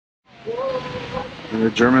And the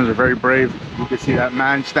Germans are very brave. You can see that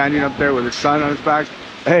man standing up there with his son on his back.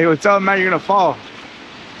 Hey, what's up, man? You're gonna fall.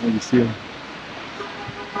 And you see him.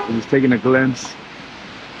 He's taking a glimpse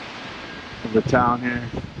of the town here.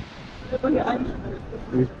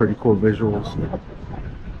 These pretty cool visuals.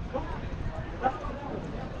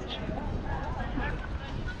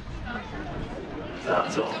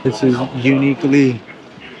 This is uniquely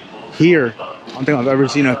here. I don't think I've ever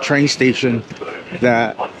seen a train station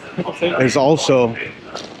that is also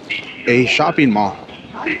a shopping mall.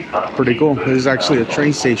 Pretty cool. This is actually a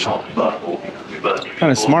train station.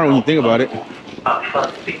 Kind of smart when you think about it.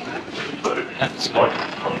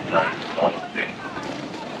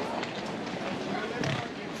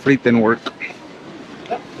 Freaking work.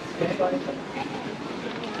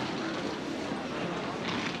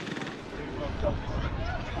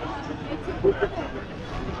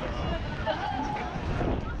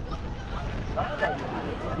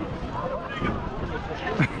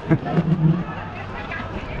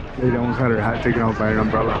 Lady almost had her hat taken off by an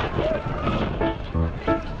umbrella.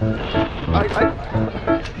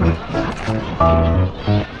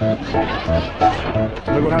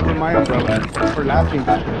 Look what happened to my umbrella for laughing.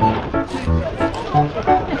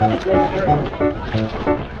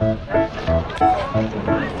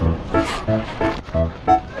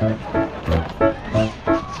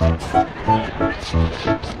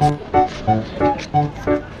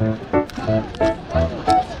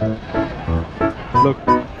 Look.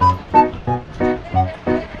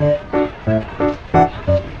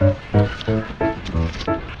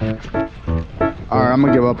 Alright, I'm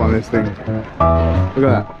gonna give up on this thing. Look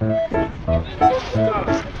at that.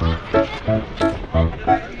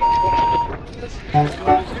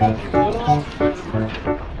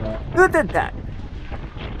 Guten Tag.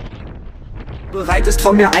 Bereitest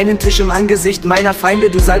vor mir einen Tisch im Angesicht meiner Feinde.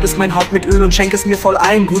 Du salbest mein Haupt mit Öl und schenkest mir voll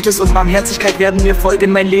ein. Gutes und Barmherzigkeit werden mir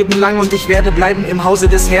folgen mein Leben lang. Und ich werde bleiben im Hause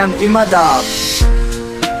des Herrn immer da.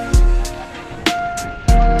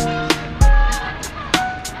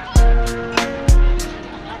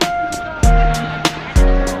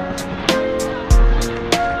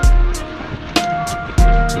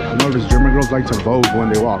 I noticed German girls like to vogue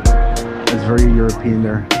when they walk. It's very European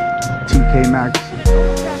there. TK Maxx.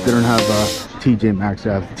 They don't have TJ Maxx,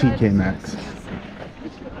 they have TK Maxx.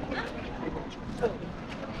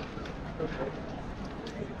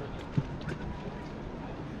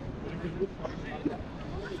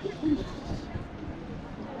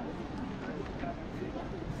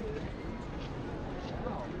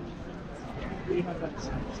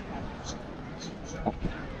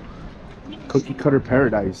 Cookie cutter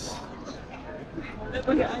paradise.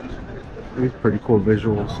 These pretty cool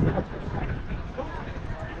visuals.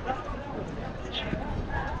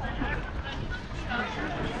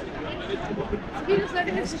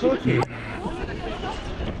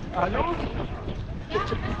 Hallo?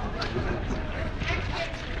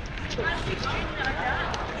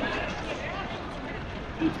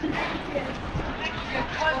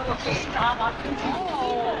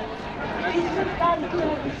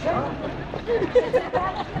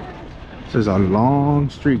 This is a long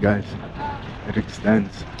street, guys. It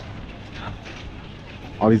extends.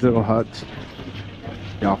 All these little huts,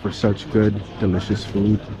 they offer such good, delicious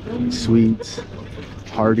food, sweets,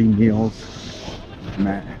 hearty meals.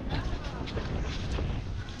 Man.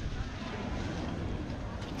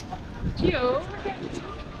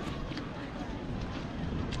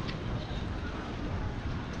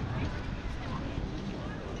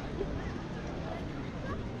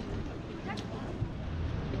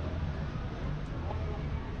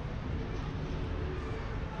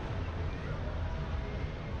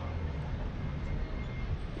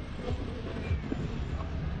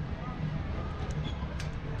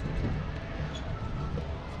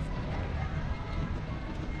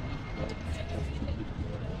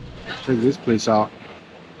 Check this place out.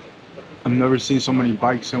 I've never seen so many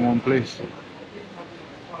bikes in one place.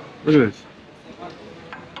 Look at this.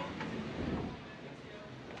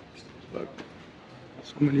 Look.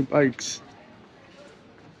 So many bikes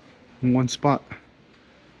in one spot.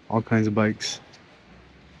 All kinds of bikes.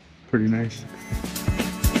 Pretty nice.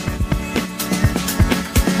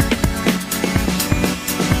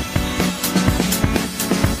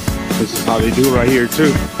 This is how they do right here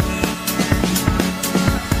too.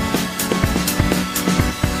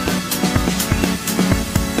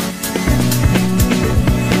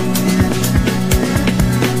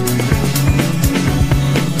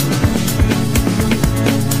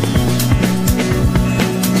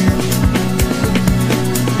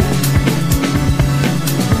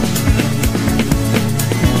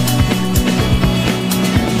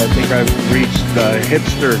 I've reached the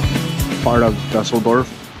hipster part of Düsseldorf.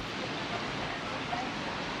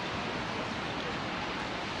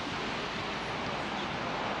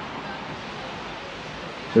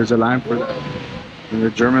 There's a line for that. And the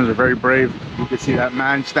Germans are very brave. You can see that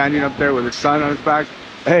man standing up there with his son on his back.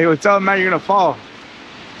 Hey, what's up, man? You're gonna fall.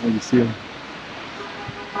 And you see him.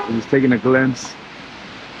 He's taking a glimpse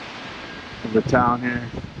of the town here.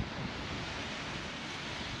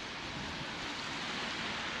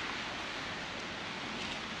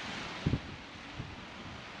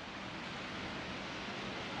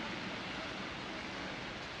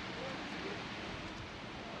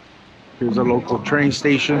 Here's a local train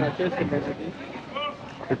station.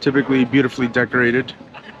 They're typically beautifully decorated.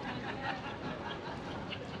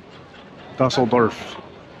 Düsseldorf,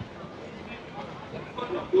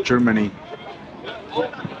 Germany.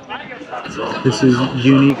 This is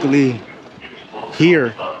uniquely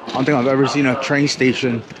here. I don't think I've ever seen a train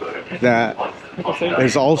station that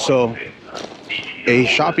is also a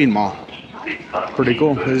shopping mall. Pretty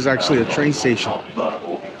cool. This is actually a train station.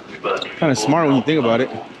 Kind of smart when you think about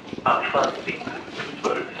it.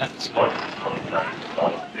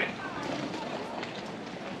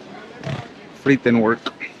 Frieden work.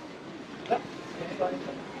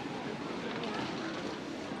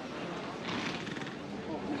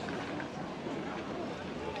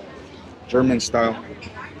 German style.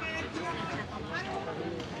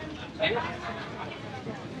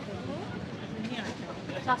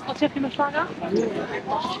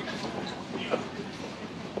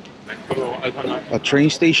 A train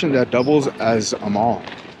station that doubles as a mall.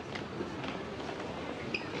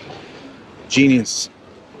 Genius.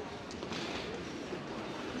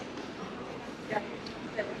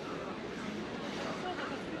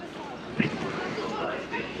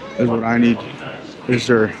 That's what I need. Is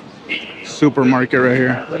their supermarket right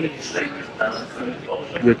here.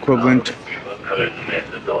 The equivalent.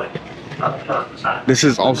 This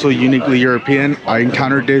is also uniquely European. I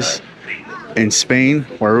encountered this in Spain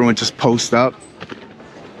where everyone just posts up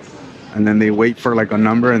and then they wait for like a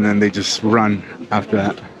number and then they just run after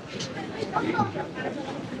that.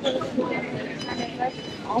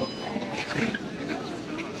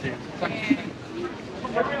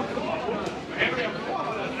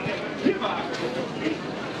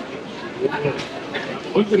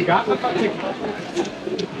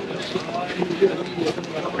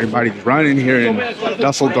 Everybody's running here in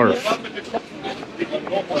Düsseldorf.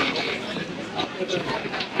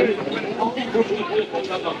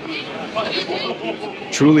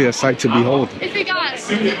 Truly a sight to behold.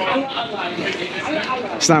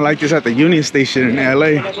 It's not like this at the Union Station in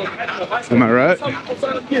LA. Am I right?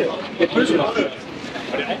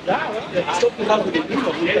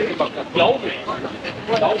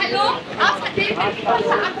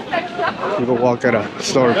 People walk at a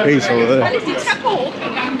slower pace over there.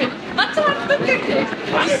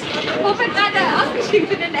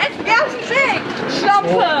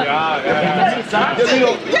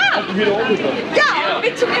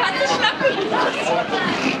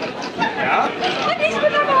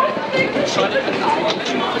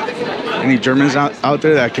 Any Germans out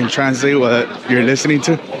there that can translate what you're listening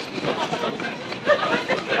to?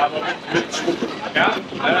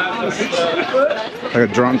 Like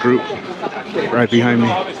a drunk group right behind me.